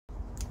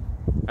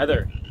Hi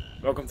there,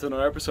 welcome to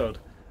another episode.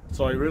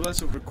 So I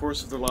realized over the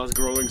course of the last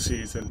growing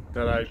season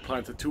that I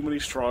planted too many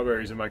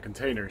strawberries in my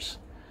containers.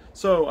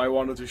 So I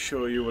wanted to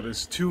show you what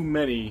is too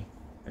many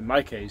in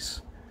my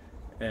case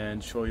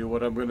and show you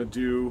what I'm going to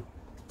do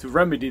to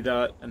remedy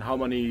that and how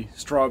many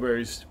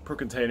strawberries per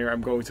container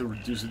I'm going to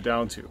reduce it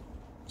down to.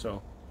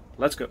 So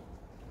let's go.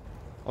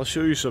 I'll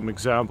show you some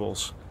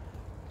examples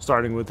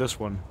starting with this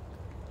one.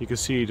 You can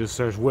see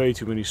there's way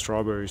too many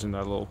strawberries in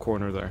that little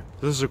corner there.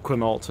 This is a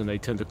quinault and they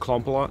tend to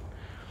clump a lot.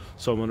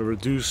 So I'm going to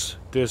reduce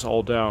this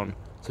all down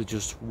to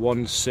just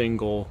one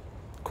single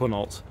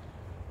quinault.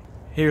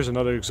 Here's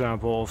another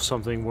example of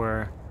something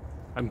where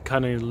I'm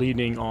kind of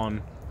leaning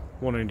on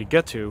wanting to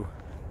get to,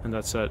 and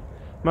that's that.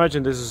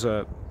 Imagine this is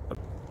a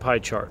pie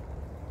chart.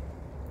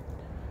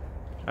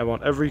 I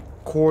want every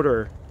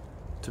quarter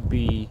to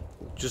be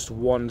just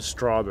one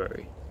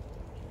strawberry.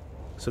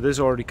 So this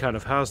already kind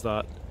of has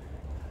that,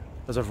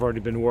 as I've already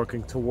been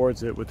working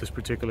towards it with this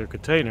particular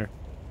container.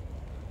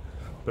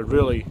 But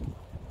really,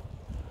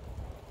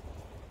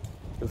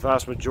 the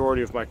vast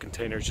majority of my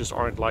containers just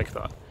aren't like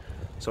that.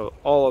 So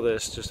all of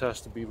this just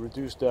has to be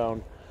reduced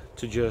down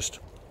to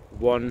just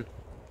one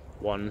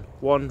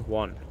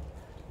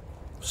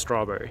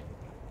strawberry.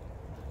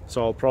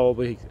 So I'll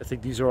probably, I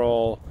think these are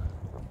all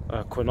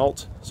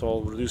quinault, so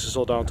I'll reduce this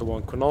all down to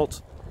one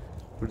quinault,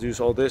 reduce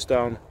all this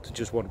down to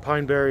just one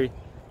pine berry,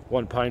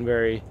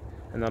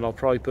 and then I'll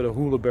probably put a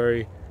hula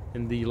berry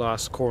in the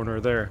last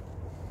corner there.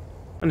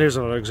 And here's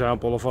another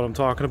example of what I'm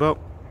talking about.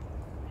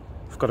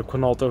 I've got a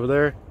quinault over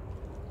there,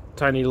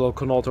 tiny little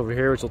quinault over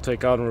here, which I'll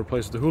take out and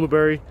replace with the hula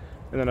berry,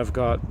 and then I've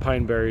got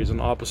pine berries on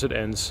opposite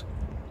ends.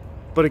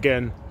 But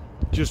again,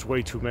 just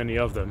way too many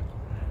of them,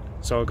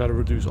 so I've got to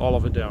reduce all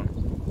of it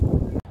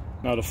down.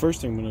 Now the first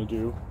thing I'm going to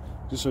do,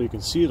 just so you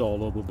can see it all a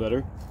little bit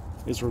better,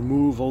 is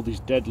remove all these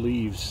dead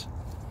leaves.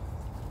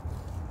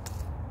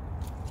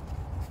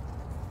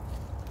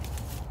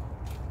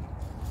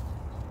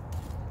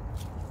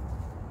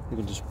 You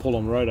can just pull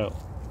them right out.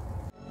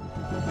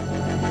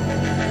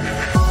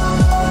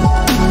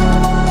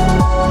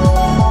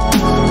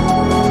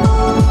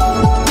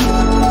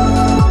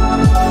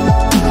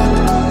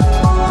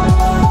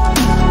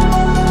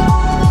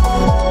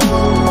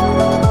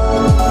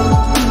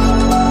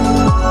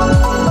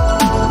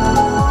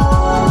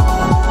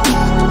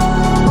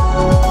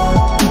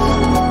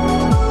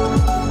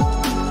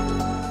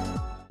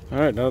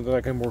 Alright, now that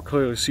I can more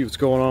clearly see what's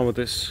going on with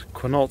this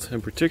quinault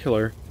in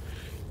particular,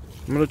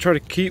 I'm going to try to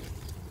keep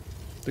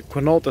the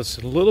quinault that's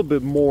a little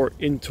bit more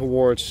in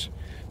towards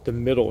the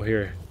middle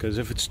here, because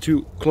if it's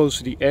too close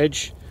to the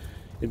edge,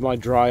 it might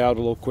dry out a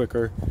little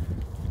quicker.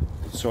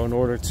 So in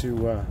order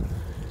to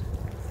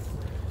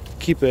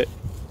keep it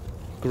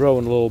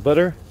growing a little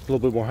better, a little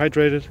bit more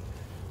hydrated,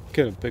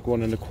 get a big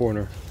one in the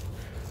corner.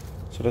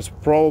 So that's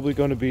probably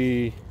going to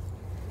be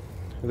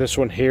this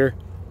one here.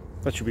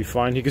 That should be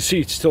fine. You can see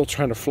it's still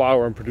trying to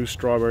flower and produce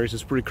strawberries.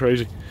 It's pretty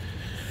crazy.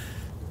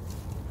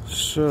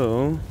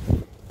 So,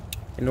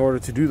 in order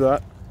to do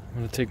that, I'm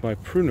going to take my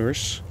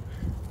pruners.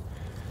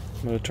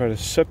 I'm going to try to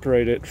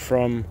separate it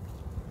from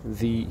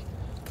the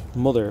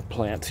mother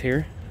plant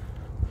here.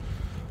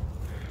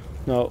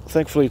 Now,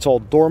 thankfully it's all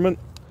dormant,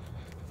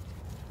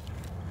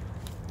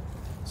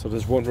 so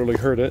this won't really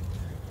hurt it.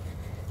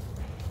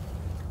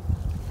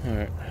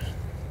 Alright.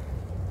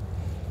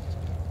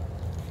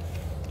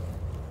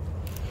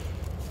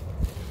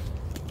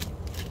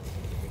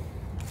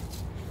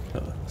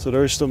 So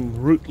there's some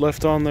root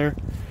left on there.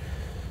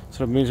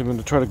 So that means I'm going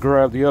to try to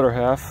grab the other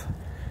half.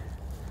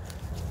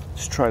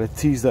 Just try to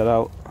tease that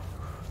out.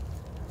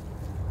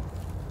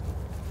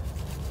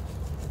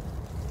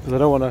 Because I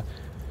don't want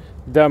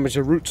to damage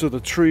the roots of the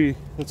tree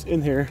that's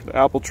in here, the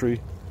apple tree.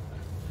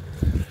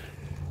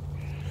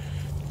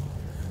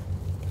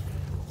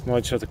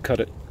 Might just have to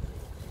cut it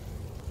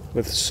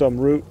with some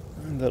root,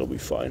 and that'll be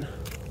fine.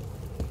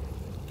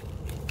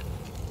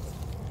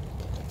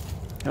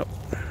 Yep.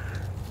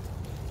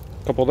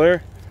 Couple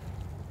there.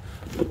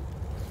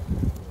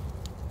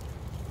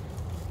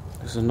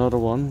 There's another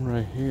one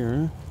right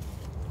here.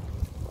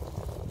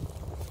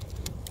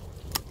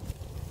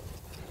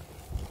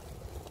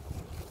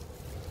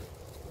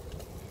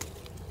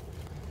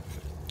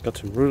 Got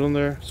some root on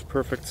there, it's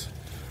perfect.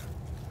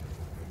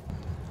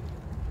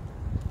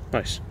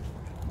 Nice.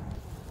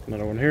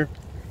 Another one here.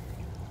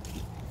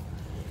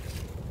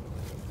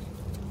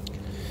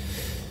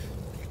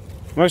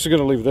 I'm actually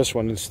going to leave this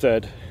one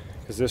instead,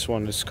 because this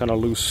one is kind of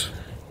loose,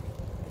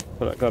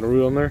 but I got a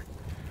root on there.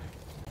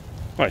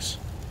 Nice.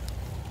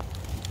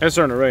 It's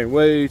starting to rain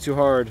way too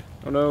hard.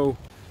 Oh no.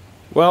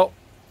 Well,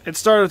 it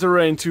started to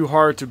rain too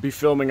hard to be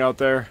filming out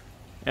there,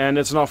 and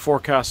it's not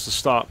forecast to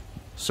stop.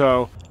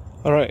 So,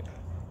 alright.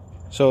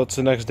 So it's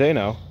the next day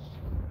now,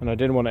 and I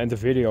didn't want to end the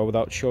video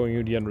without showing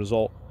you the end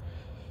result.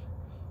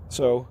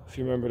 So, if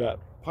you remember that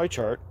pie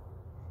chart,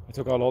 I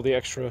took out all the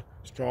extra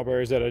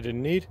strawberries that I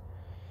didn't need,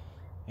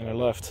 and I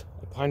left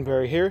a pine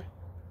berry here,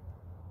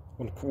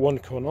 one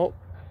quinault,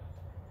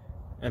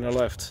 and I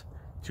left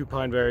 2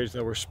 pine berries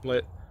that were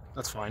split.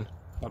 That's fine,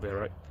 that'll be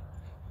alright.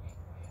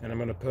 And I'm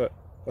going to put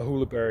a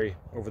hula berry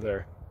over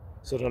there.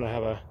 So then I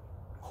have a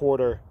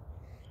quarter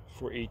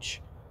for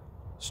each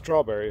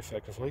strawberry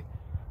effectively.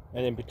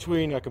 And in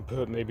between I can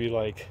put maybe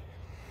like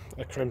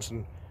a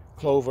crimson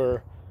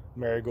clover,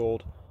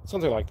 marigold,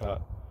 something like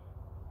that.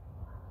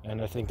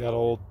 And I think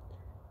that'll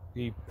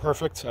be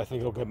perfect. I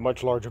think it'll get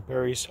much larger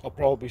berries. I'll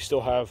probably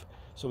still have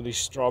some of these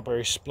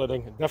strawberries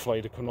splitting,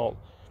 definitely the quinault,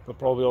 but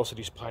probably also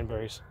these pine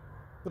berries.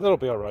 But that'll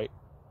be alright.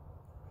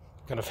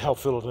 Kind of help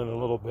fill it in a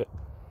little bit.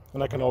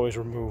 And I can always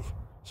remove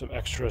some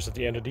extras at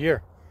the end of the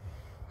year.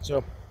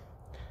 So,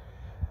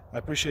 I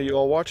appreciate you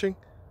all watching,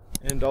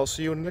 and I'll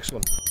see you in the next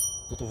one.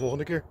 Tot de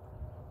volgende keer.